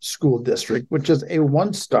Lockland School District, which is a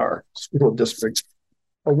 1-star school district,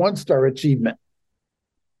 a 1-star achievement.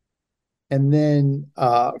 And then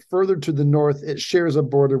further to the north, it shares a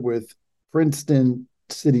border with Princeton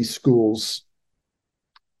City Schools,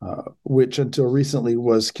 which until recently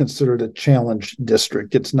was considered a challenge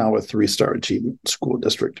district. It's now a 3-star achievement school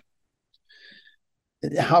district.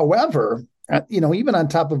 However, even on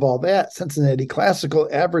top of all that, Cincinnati Classical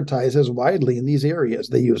advertises widely in these areas.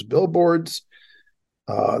 They use billboards.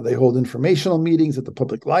 They hold informational meetings at the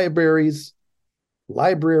public libraries.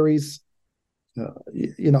 So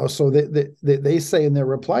they say in their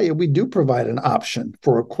reply, we do provide an option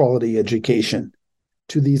for a quality education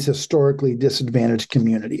to these historically disadvantaged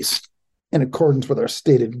communities in accordance with our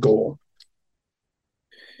stated goal.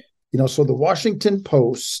 So the Washington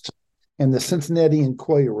Post and the Cincinnati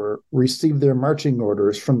Enquirer received their marching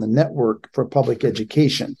orders from the Network for Public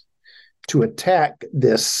Education to attack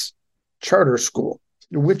this charter school,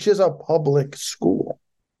 which is a public school.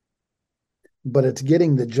 But it's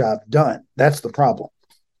getting the job done. That's the problem.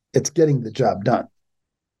 It's getting the job done.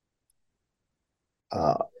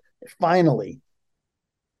 Finally,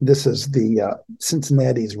 this is the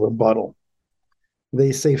Cincinnati's rebuttal.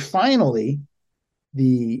 They say, finally,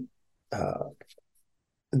 the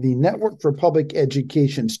Network for Public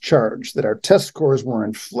Education's charge that our test scores were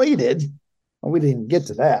inflated. Well, we didn't even get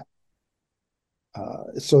to that.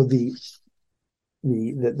 So the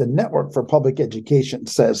Network for Public Education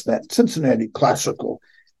says that Cincinnati Classical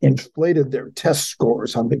inflated their test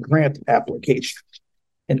scores on the grant application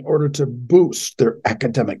in order to boost their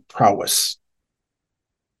academic prowess.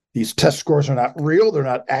 These test scores are not real. They're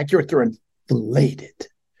not accurate. They're inflated.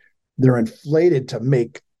 They're inflated to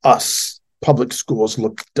make us public schools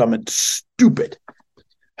look dumb and stupid.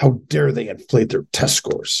 How dare they inflate their test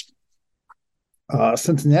scores?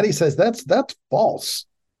 Cincinnati says that's false.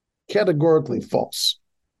 Categorically false.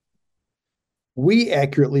 We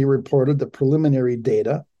accurately reported the preliminary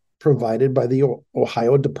data provided by the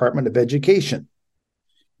Ohio Department of Education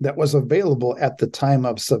that was available at the time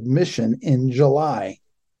of submission in July.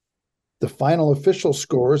 The final official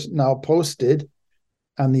scores now posted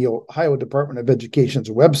on the Ohio Department of Education's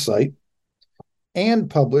website and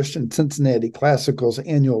published in Cincinnati Classical's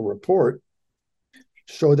annual report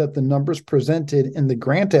show that the numbers presented in the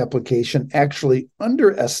grant application actually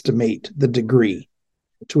underestimate the degree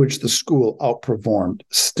to which the school outperformed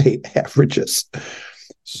state averages.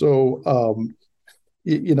 So,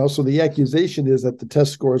 so the accusation is that the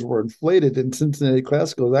test scores were inflated, and Cincinnati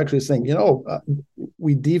Classical is actually saying,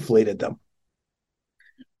 we deflated them.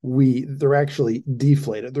 They're actually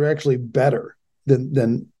deflated. They're actually better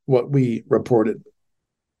than what we reported.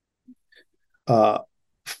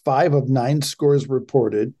 5 of 9 scores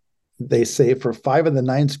reported, they say for 5 of the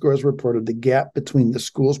 9 scores reported, the gap between the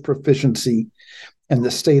school's proficiency and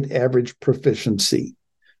the state average proficiency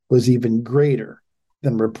was even greater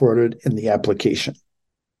than reported in the application.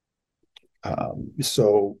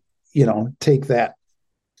 Take that.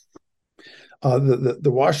 The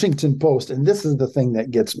Washington Post, and this is the thing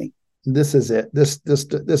that gets me. This is it. This is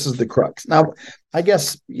the crux. Now, I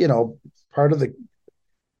guess part of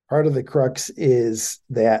the crux is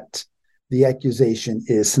that the accusation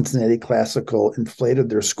is Cincinnati Classical inflated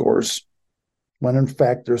their scores when in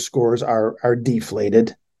fact their scores are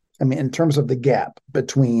deflated. I mean, in terms of the gap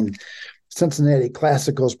between Cincinnati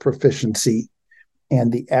Classical's proficiency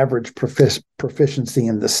and the average proficiency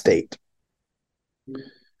in the state.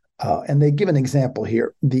 And they give an example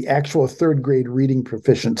here. The actual third grade reading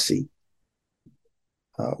proficiency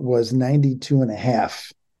was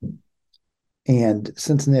 92.5, and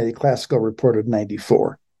Cincinnati Classical reported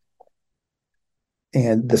 94.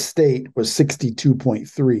 And the state was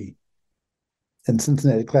 62.3, and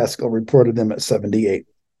Cincinnati Classical reported them at 78.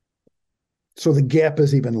 So the gap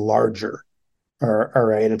is even larger. All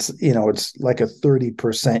right, it's like a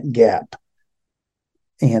 30% gap.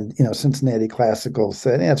 And, Cincinnati Classical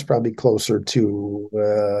said it's probably closer to,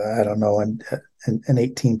 I don't know, an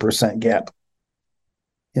 18% gap.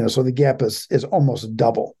 So the gap is almost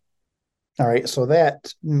double. All right, so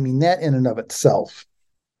that in and of itself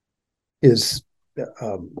is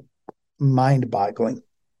mind-boggling.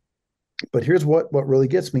 But here's what really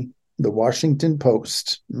gets me. The Washington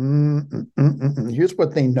Post. Here's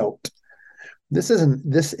what they note. This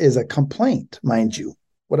is a complaint, mind you.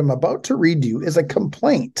 What I'm about to read you is a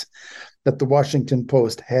complaint that the Washington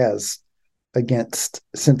Post has against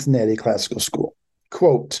Cincinnati Classical School.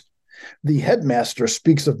 Quote, the headmaster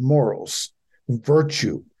speaks of morals,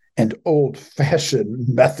 virtue, and old-fashioned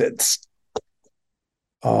methods.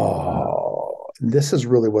 Oh, this is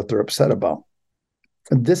really what they're upset about.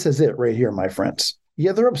 This is it right here, my friends.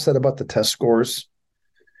 Yeah, they're upset about the test scores,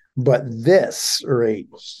 but this right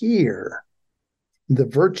here, the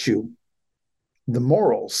virtue, the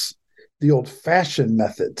morals, the old-fashioned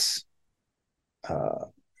methods,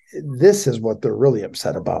 this is what they're really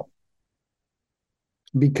upset about.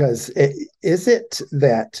 Because is it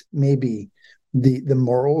that maybe the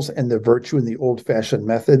morals and the virtue and the old-fashioned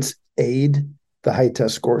methods aid the high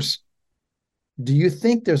test scores? Do you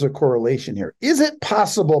think there's a correlation here? Is it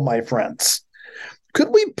possible, my friends? Could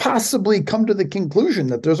we possibly come to the conclusion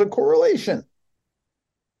that there's a correlation?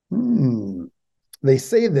 They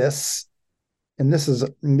say this, and this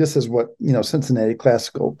is what Cincinnati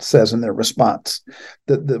Classical says in their response.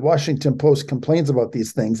 The Washington Post complains about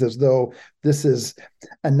these things as though this is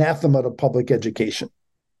anathema to public education.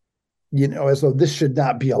 As though this should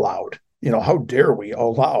not be allowed. How dare we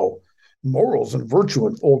allow morals and virtue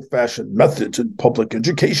and old-fashioned methods in public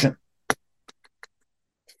education?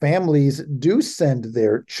 Families do send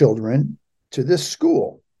their children to this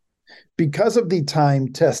school because of the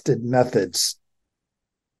time-tested methods.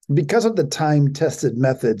 Because of the time-tested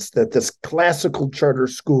methods that this classical charter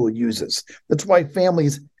school uses. That's why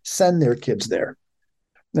families send their kids there.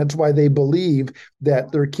 That's why they believe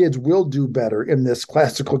that their kids will do better in this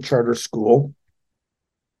classical charter school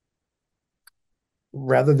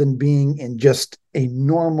rather than being in just a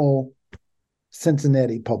normal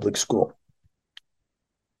Cincinnati public school.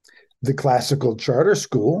 The classical charter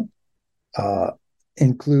school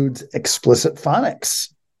includes explicit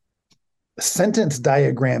phonics, sentence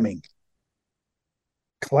diagramming,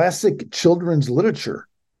 classic children's literature,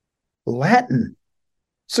 Latin,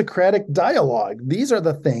 Socratic dialogue. These are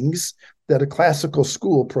the things that a classical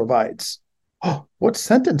school provides. Oh, what's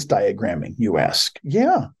sentence diagramming, you ask?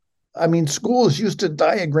 Yeah. Schools used to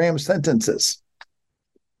diagram sentences.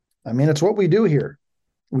 It's what we do here.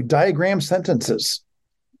 We diagram sentences.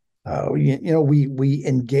 We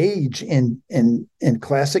engage in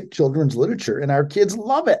classic children's literature, and our kids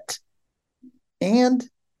love it. And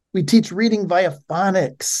we teach reading via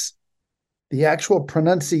phonics, the actual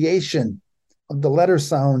pronunciation of the letter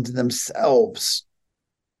sounds themselves.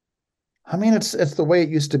 It's the way it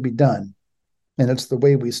used to be done, and it's the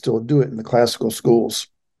way we still do it in the classical schools.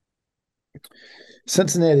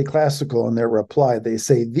 Cincinnati Classical, in their reply, they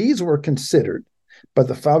say these were considered by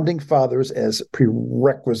the founding fathers as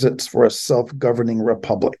prerequisites for a self-governing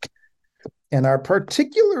republic and are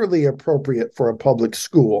particularly appropriate for a public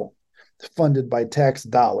school funded by tax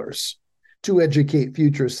dollars to educate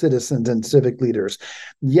future citizens and civic leaders.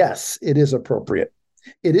 Yes, it is appropriate.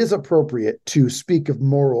 It is appropriate to speak of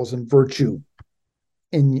morals and virtue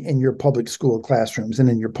in your public school classrooms and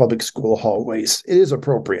in your public school hallways. It is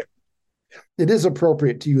appropriate. It is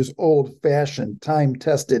appropriate to use old-fashioned,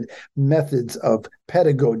 time-tested methods of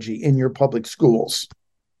pedagogy in your public schools.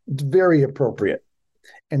 It's very appropriate.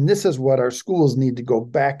 And this is what our schools need to go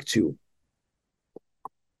back to.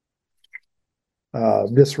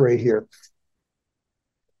 This right here.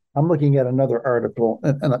 I'm looking at another article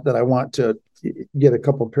that I want to get a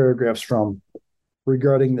couple paragraphs from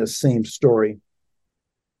regarding this same story.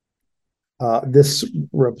 This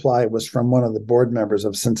reply was from one of the board members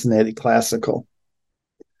of Cincinnati Classical.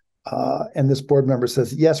 And this board member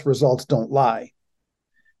says, yes, results don't lie.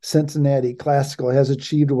 Cincinnati Classical has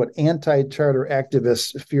achieved what anti-charter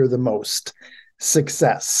activists fear the most,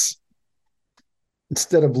 success.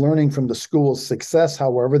 Instead of learning from the school's success,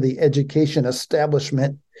 however, the education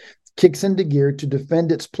establishment kicks into gear to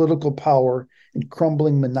defend its political power and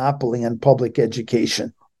crumbling monopoly on public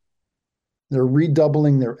education. They're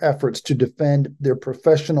redoubling their efforts to defend their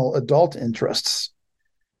professional adult interests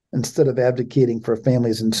instead of advocating for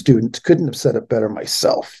families and students. Couldn't have said it better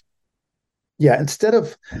myself. Yeah, instead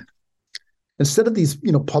of these,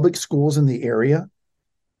 public schools in the area,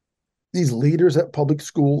 these leaders at public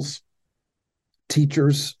schools,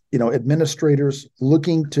 teachers, administrators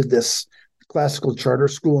looking to this classical charter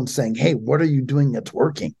school and saying, hey, what are you doing that's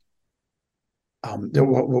working?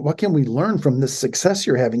 What can we learn from this success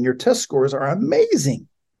you're having? Your test scores are amazing.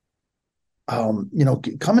 Come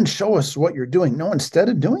and show us what you're doing. No, instead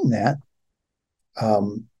of doing that,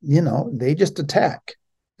 they just attack,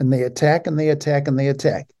 and they attack, and they attack, and they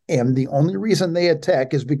attack. And the only reason they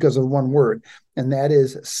attack is because of one word, and that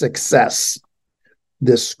is success.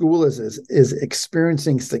 This school is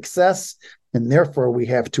experiencing success, and therefore we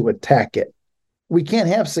have to attack it. We can't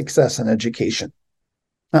have success in education.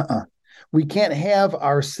 We can't have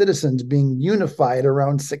our citizens being unified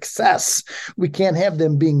around success. We can't have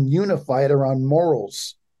them being unified around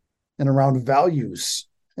morals and around values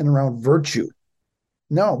and around virtue.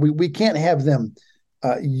 No, we can't have them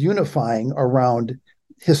unifying around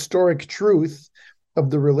historic truth of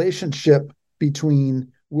the relationship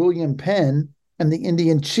between William Penn and the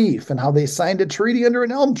Indian chief and how they signed a treaty under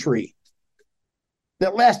an elm tree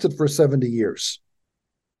that lasted for 70 years.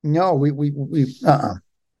 No,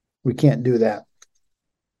 we can't do that.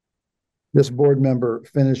 This board member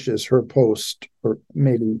finishes her post, or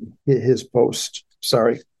maybe his post,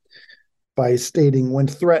 by stating, when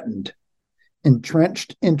threatened,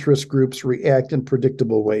 entrenched interest groups react in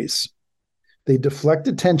predictable ways. They deflect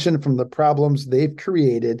attention from the problems they've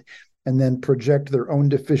created and then project their own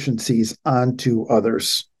deficiencies onto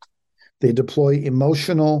others. They deploy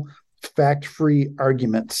emotional, fact-free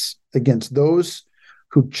arguments against those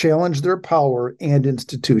who challenge their power and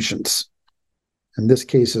institutions. And this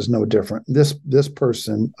case is no different. This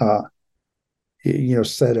person,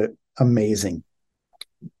 said it amazing.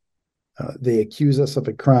 They accuse us of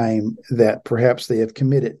a crime that perhaps they have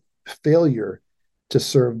committed, failure to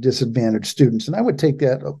serve disadvantaged students. And I would take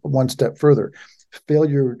that one step further.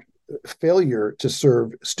 Failure to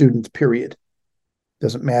serve students, period.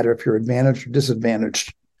 Doesn't matter if you're advantaged or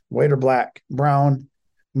disadvantaged, white or black, brown,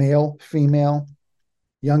 male, female,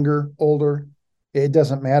 younger, older, it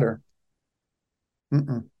doesn't matter.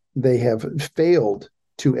 They have failed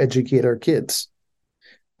to educate our kids.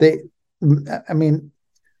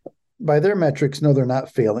 By their metrics, no, they're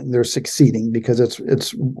not failing. They're succeeding because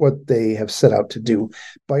it's what they have set out to do.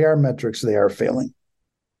 By our metrics, they are failing.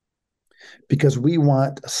 Because we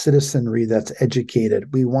want a citizenry that's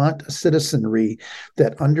educated. We want a citizenry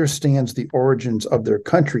that understands the origins of their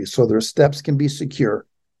country so their steps can be secure,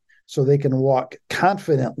 so they can walk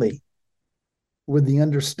confidently with the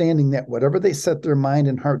understanding that whatever they set their mind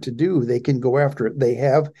and heart to do, they can go after it. They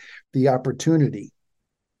have the opportunity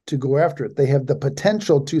to go after it. They have the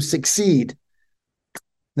potential to succeed.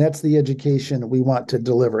 That's the education we want to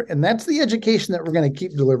deliver. And that's the education that we're going to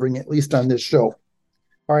keep delivering, at least on this show.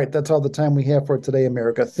 All right, that's all the time we have for today,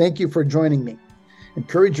 America. Thank you for joining me.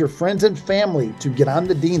 Encourage your friends and family to get on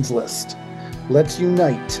the Dean's List. Let's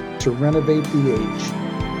unite to renovate the age.